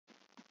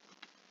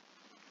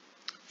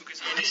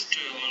So I just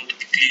want to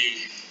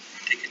quickly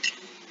take you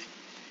through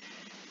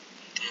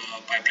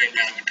the pipeline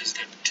parameters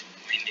that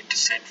we need to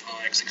set for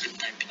execute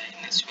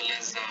pipeline as well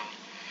as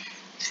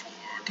for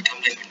the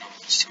tumbling window.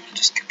 So we'll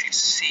just quickly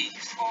see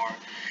for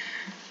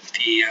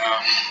the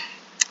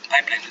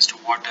pipeline as to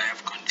what I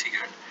have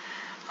configured,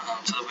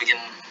 so that we can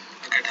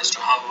look at as to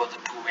how are the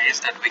two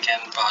ways that we can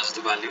pass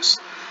the values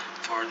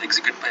for the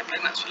execute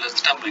pipeline as well as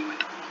the tumbling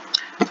window.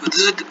 So this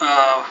is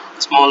a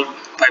small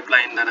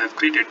pipeline that I've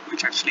created,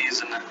 which actually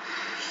is an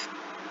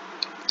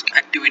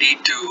activity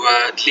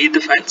to delete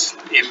the files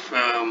if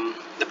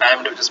the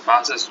parameter just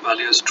passes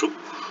value is true,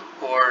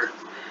 or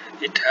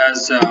it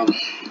has the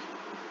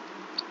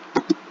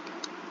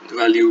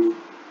value,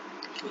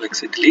 like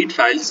say delete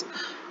files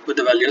with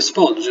the value is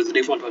false, which is the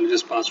default value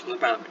just passed from the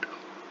parameter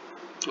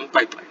from the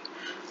pipeline.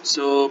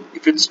 So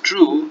if it's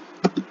true,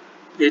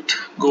 it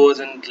goes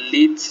and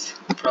deletes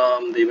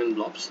from the event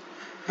blobs,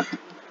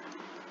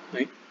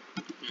 right?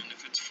 And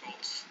if it's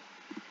false,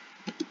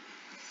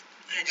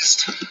 I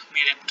just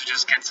made it to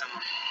just get some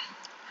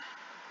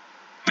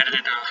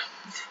metadata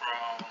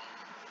from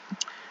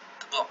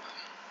the blob.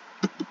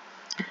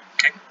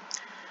 Okay.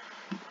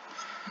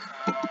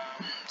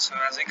 So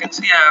as you can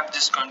see, I have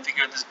just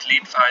configured this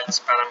delete files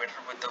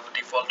parameter with the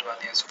default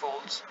value as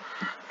false,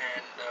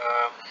 and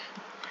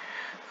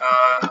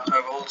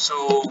I've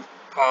also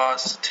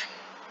passed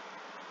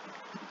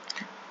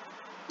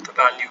the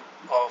value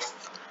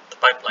of the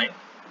pipeline,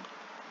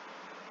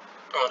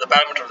 or the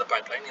parameter of the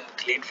pipeline in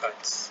the delete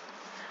files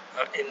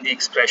in the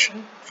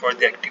expression for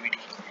the activity.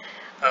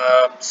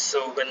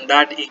 So when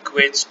that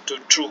equates to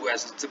true,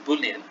 as it's a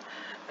boolean,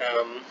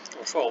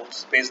 or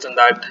false, based on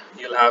that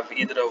you'll have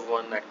either of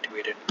one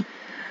activated.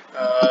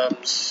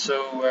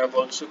 So I've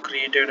also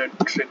created a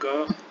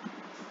trigger,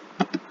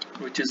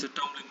 which is a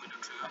tumbling window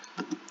trigger.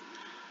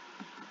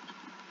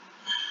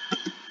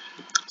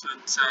 So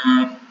it's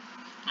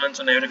runs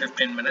on every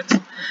 15 minutes,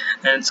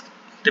 and it's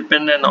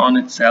dependent on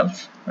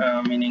itself,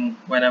 meaning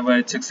whenever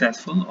it's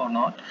successful or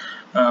not.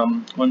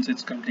 Once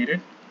it's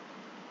completed,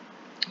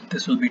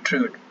 this will be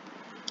triggered.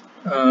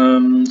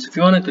 So if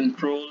you want to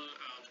control the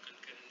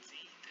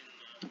concurrency,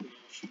 then you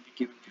should be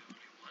given the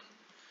only one.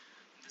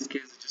 In this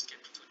case, it just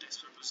kept it for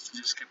test purpose, to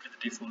just kept it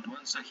the default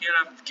one. So here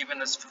I've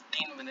given us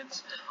 15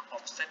 minutes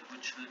offset,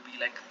 which will be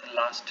like the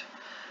last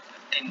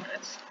 15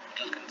 minutes.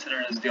 It will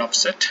consider as the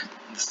offset.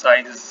 The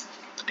size is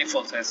the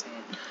default size,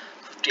 and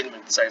 15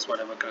 minute size,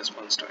 whatever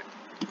corresponds to it.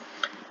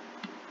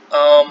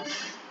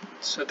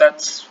 So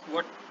that's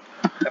what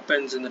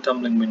happens in the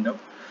tumbling window.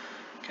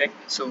 Okay,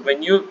 so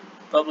when you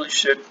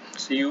publish it,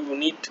 so you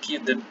need to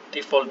keep the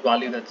default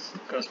value that's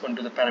correspond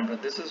to the parameter.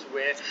 This is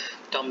where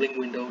tumbling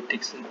window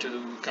takes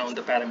into account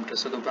the parameter.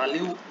 So the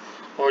value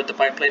or the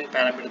pipeline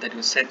parameter that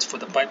you set for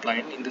the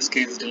pipeline, in this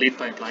case delete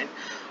pipeline,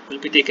 will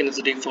be taken as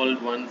the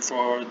default one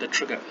for the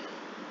trigger,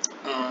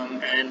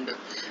 and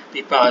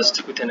be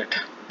passed within it,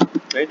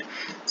 right?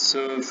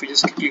 So if we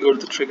just quickly go to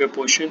the trigger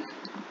portion,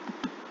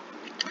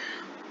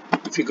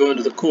 if you go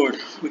into the code,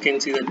 we can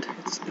see that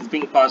it's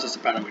being passed as a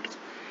parameter,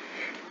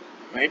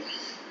 right?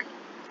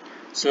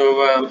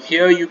 So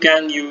here you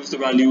can use the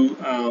value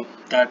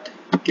that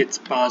gets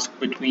passed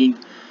between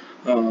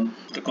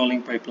the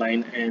calling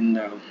pipeline and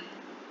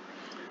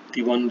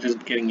the one that is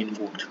getting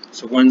invoked.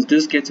 So once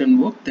this gets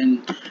invoked,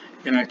 then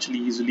you can actually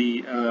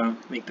easily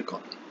make the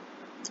call,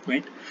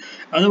 right?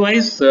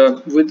 Otherwise,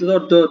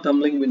 without the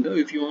tumbling window,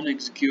 if you want to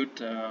execute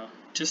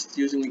just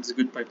using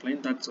execute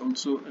pipeline, that's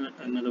also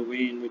another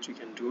way in which you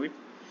can do it.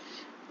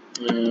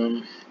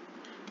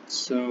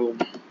 So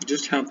you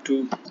just have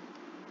to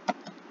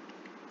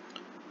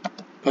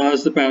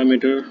pass the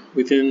parameter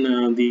within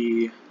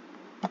the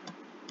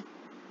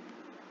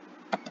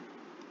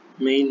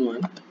main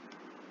one,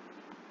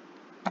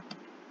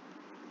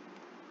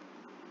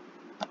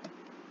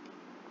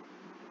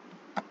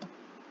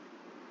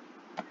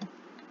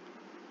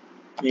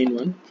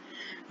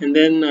 and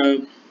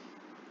then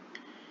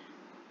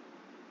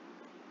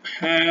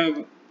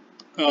have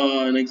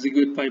an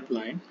execute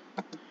pipeline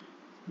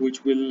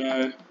which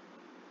will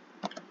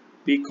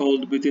be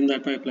called within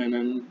that pipeline,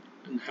 and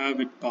have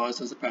it pass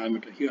as a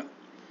parameter here.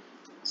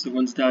 So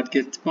once that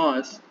gets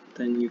passed,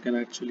 then you can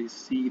actually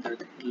see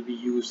that it will be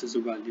used as a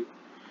value,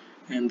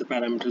 and the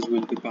parameters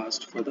will be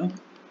passed for the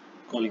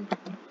calling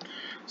pipeline.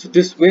 So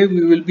this way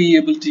we will be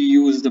able to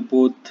use the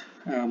both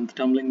the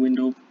tumbling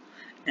window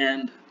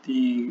and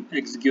the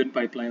execute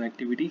pipeline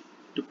activity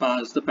to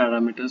pass the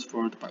parameters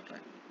for the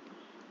pipeline.